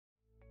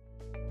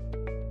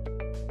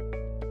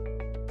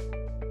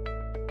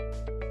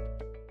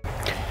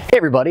Hey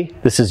everybody,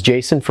 this is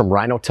Jason from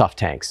Rhino Tough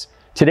Tanks.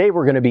 Today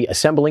we're going to be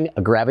assembling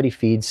a gravity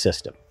feed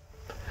system.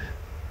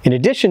 In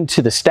addition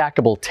to the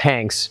stackable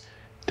tanks,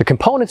 the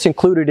components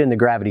included in the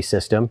gravity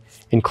system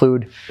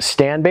include a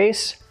stand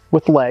base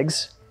with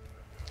legs,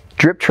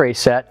 drip tray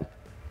set,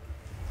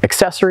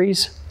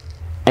 accessories,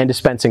 and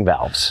dispensing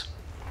valves.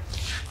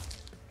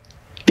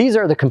 These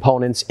are the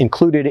components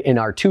included in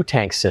our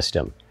two-tank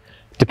system.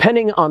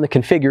 Depending on the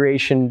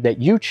configuration that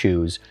you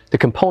choose, the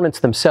components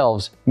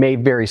themselves may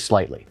vary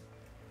slightly.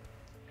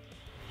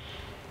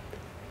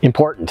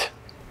 Important: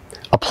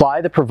 apply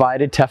the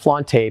provided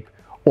Teflon tape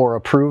or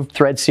approved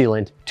thread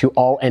sealant to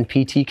all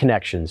NPT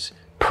connections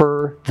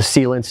per the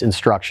sealant's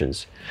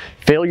instructions.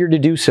 Failure to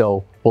do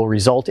so will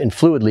result in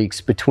fluid leaks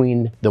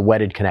between the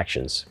wetted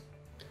connections.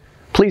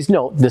 Please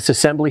note this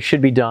assembly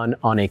should be done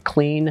on a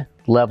clean,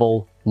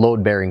 level,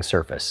 load-bearing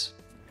surface.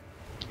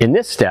 In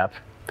this step,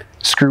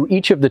 screw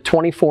each of the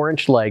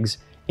 24-inch legs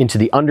into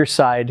the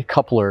underside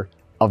coupler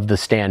of the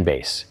stand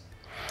base.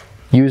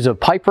 Use a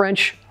pipe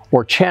wrench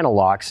or channel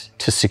locks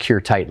to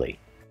secure tightly.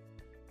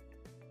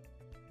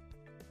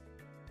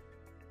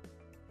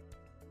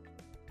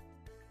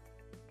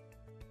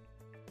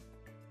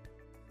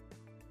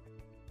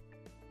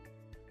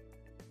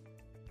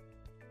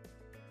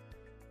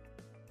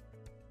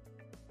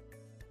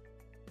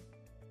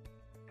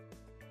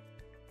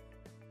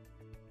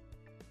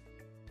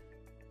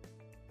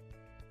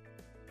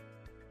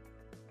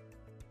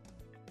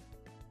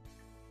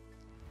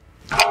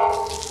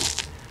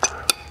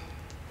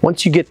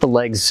 Once you get the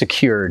legs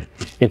secured,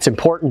 it's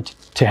important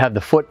to have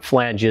the foot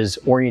flanges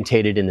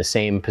orientated in the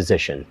same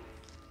position.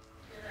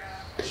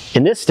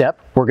 In this step,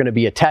 we're going to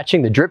be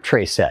attaching the drip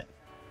tray set.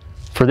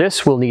 For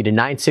this, we'll need a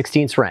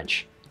 9/16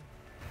 wrench.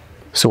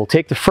 So we'll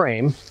take the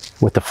frame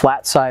with the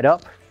flat side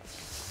up,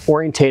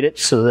 orientate it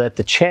so that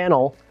the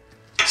channel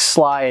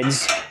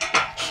slides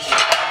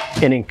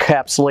and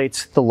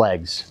encapsulates the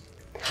legs.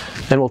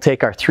 Then we'll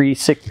take our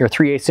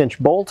 3/8"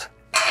 bolt,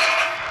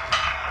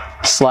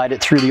 slide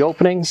it through the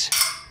openings,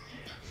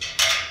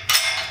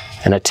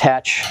 and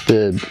attach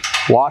the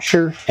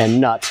washer and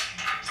nut,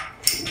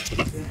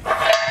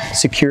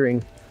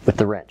 securing with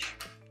the wrench.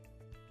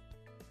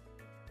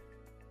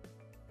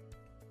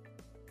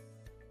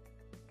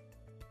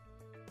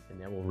 And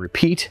then we'll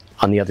repeat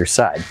on the other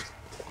side.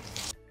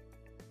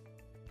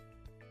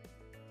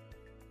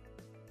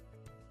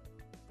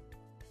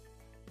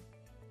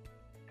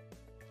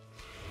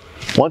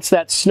 Once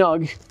that's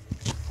snug,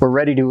 we're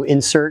ready to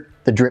insert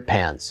the drip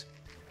pans.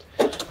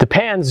 The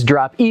pans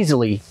drop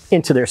easily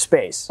into their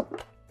space.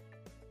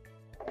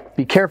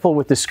 Be careful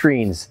with the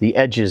screens, the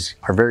edges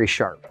are very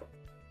sharp.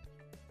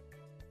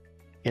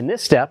 In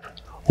this step,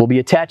 we'll be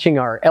attaching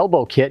our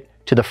elbow kit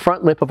to the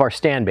front lip of our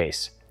stand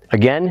base.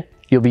 Again,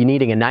 you'll be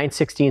needing a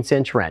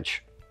 9/16"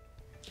 wrench.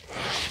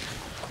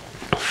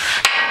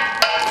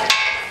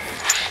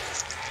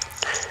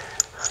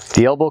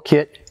 The elbow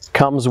kit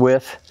comes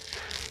with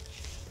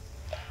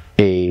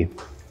a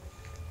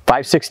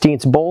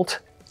 5/16 bolt,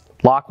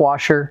 lock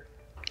washer,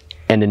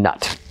 and a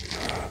nut.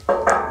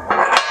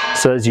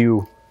 So as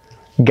you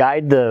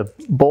guide the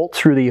bolt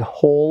through the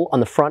hole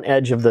on the front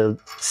edge of the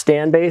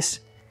stand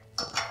base,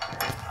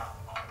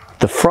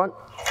 the front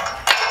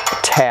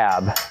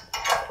tab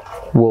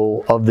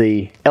of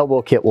the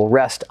elbow kit will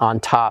rest on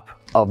top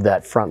of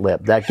that front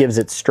lip. That gives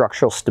it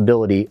structural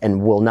stability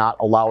and will not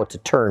allow it to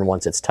turn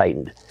once it's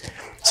tightened.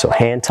 So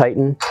hand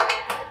tighten,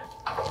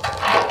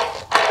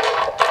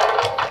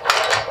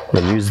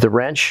 then use the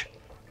wrench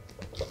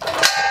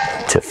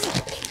to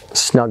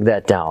snug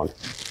that down.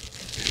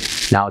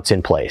 Now it's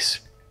in place.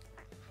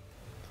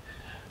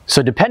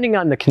 So depending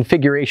on the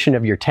configuration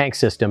of your tank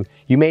system,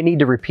 you may need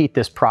to repeat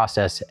this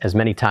process as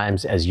many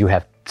times as you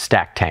have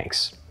stacked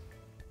tanks.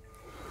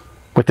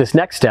 With this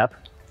next step,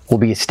 we'll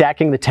be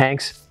stacking the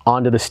tanks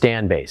onto the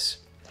stand base.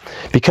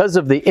 Because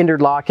of the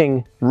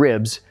interlocking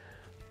ribs,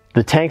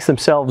 the tanks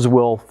themselves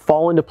will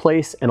fall into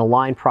place and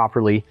align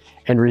properly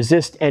and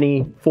resist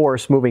any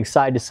force moving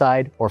side to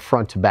side or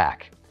front to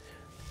back.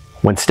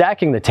 When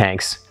stacking the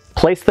tanks,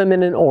 place them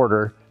in an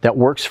order that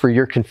works for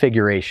your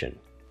configuration.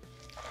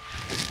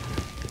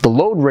 The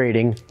load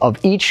rating of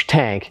each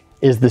tank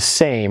is the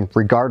same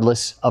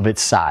regardless of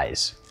its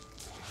size.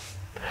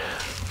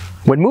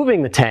 When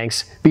moving the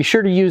tanks, be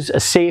sure to use a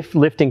safe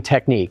lifting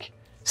technique.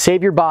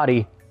 Save your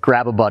body,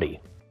 grab a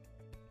buddy.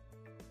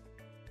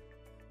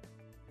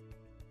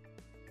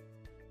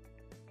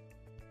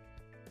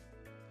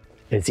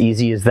 It's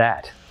easy as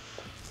that.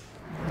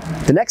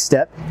 The next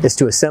step is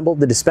to assemble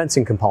the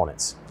dispensing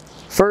components.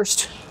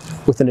 First,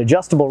 with an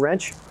adjustable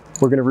wrench,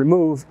 we're going to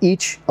remove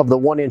each of the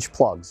 1-inch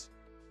plugs.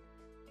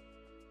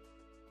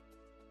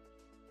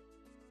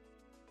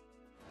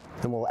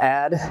 Then we'll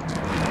add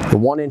the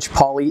 1-inch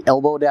poly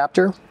elbow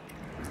adapter.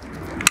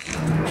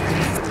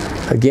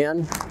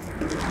 Again,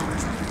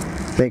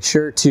 make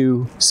sure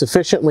to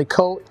sufficiently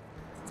coat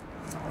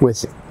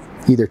with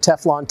either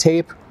Teflon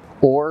tape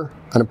or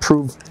an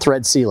approved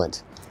thread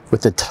sealant.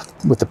 With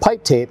the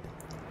pipe tape,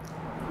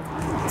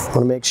 I want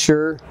to make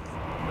sure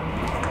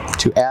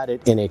to add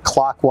it in a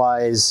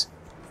clockwise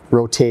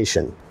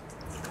rotation,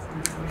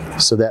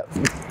 so that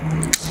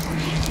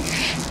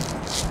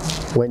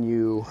when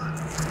you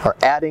are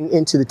adding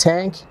into the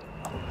tank,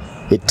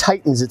 it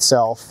tightens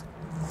itself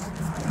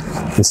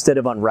instead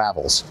of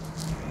unravels.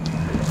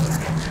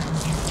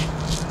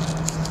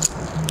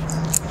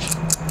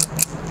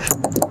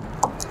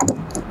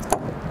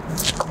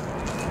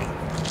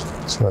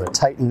 So I'm going to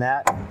tighten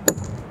that.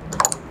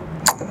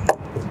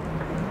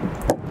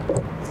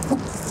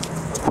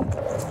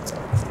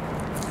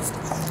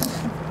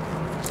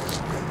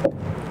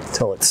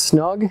 Until it's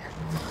snug.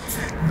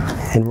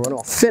 And we're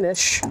going to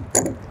finish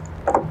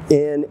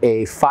in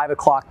a 5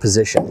 o'clock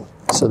position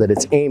so that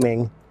it's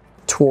aiming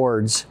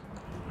towards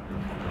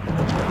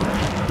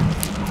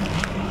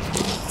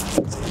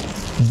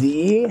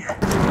the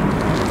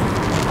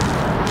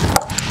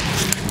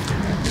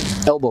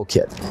elbow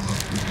kit.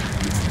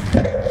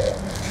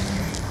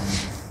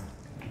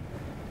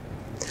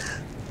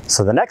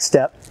 So the next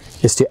step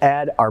is to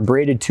add our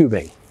braided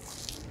tubing.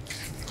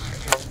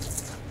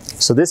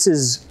 So this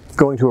is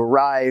going to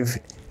arrive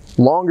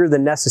longer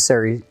than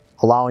necessary,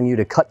 allowing you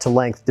to cut to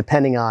length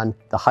depending on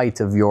the height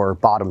of your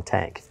bottom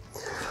tank.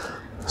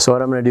 So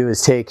what I'm going to do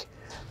is take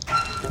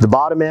the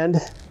bottom end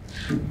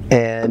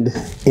and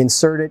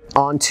insert it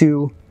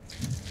onto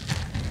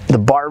the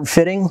barb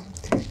fitting.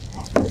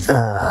 You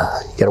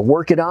got to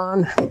work it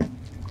on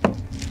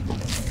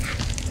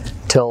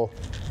till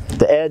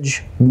the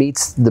edge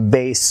meets the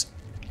base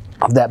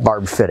of that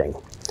barb fitting.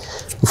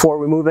 Before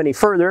we move any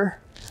further,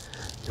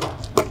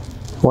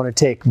 I want to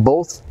take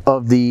both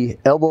of the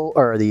elbow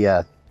or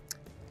the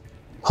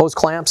hose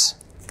clamps,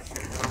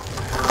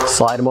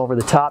 slide them over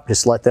the top,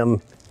 just let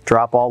them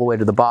drop all the way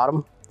to the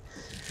bottom,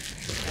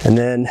 and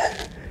then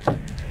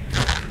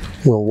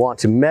we'll want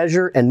to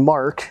measure and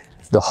mark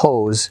the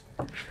hose,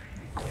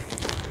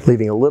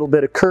 leaving a little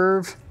bit of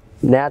curve,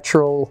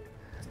 natural,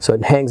 so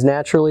it hangs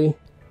naturally.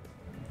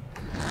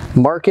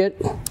 Mark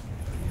it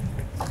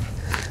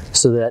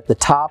so that the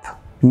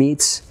top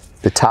meets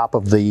the top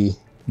of the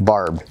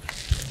barb.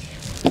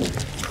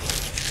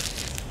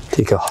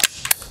 Take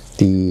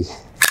the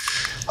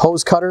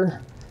hose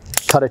cutter,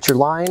 cut at your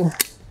line.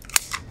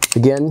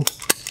 Again,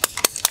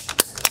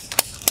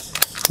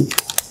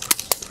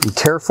 be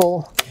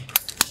careful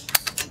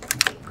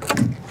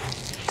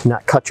to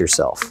not cut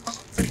yourself.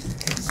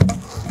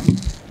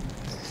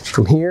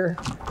 From here,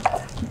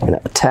 I'm going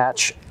to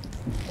attach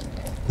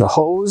the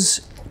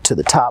hose to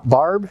the top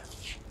barb,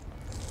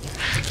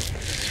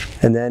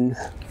 and then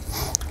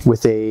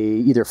with a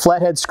either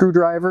flathead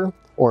screwdriver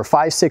or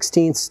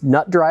 5/16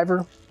 nut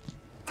driver,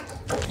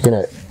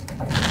 I'm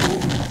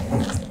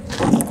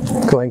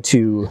going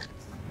to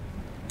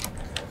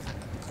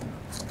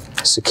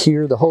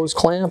secure the hose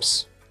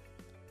clamps.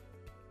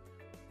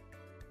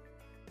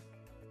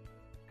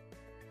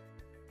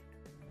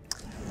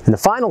 And the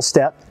final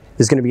step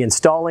is going to be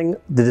installing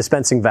the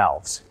dispensing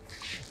valves.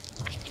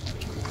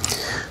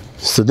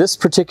 So this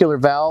particular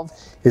valve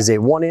is a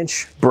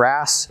 1-inch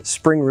brass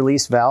spring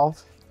release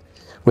valve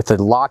with a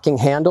locking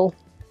handle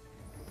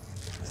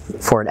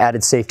for an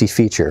added safety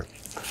feature.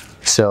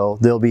 So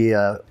there'll be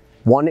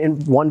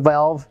one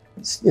valve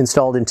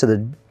installed into the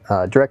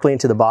directly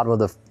into the bottom of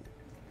the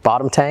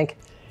bottom tank,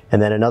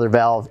 and then another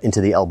valve into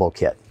the elbow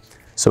kit.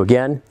 So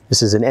again,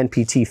 this is an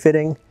NPT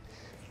fitting.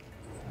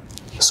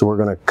 So we're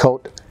going to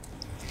coat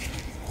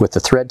with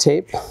the thread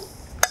tape,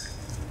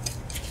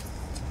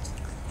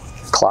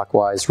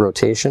 clockwise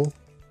rotation.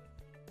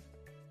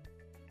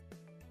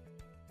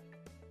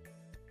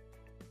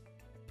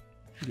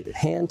 Get it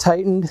hand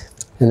tightened,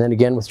 and then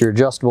again with your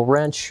adjustable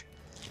wrench,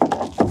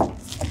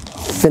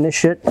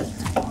 finish it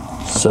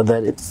so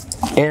that it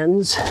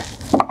ends.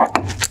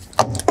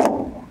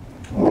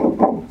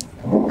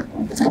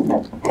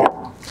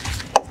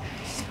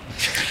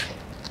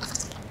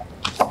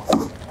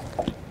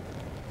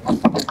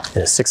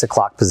 In a 6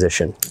 o'clock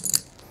position.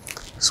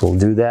 So we'll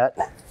do that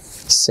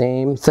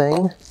same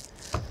thing.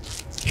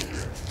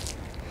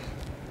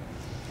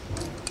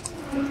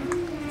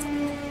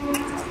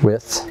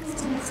 With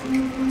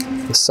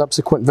the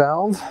subsequent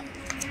valve.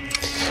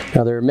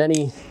 Now there are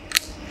many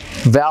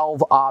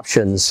valve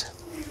options,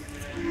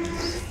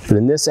 but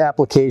in this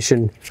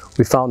application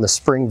we found the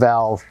spring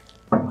valve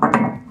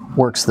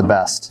works the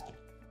best.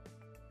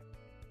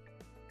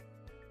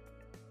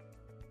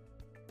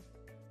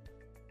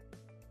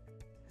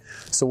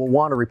 So we'll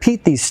want to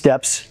repeat these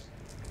steps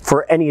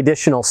for any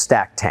additional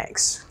stack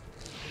tanks.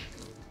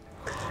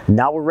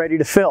 Now we're ready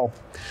to fill.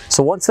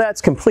 So once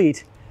that's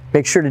complete,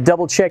 make sure to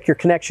double check your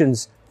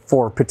connections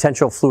for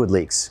potential fluid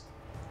leaks.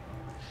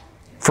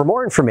 For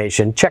more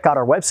information, check out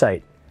our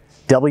website,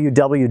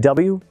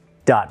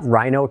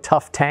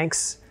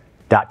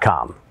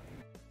 www.rhinotoughtanks.com.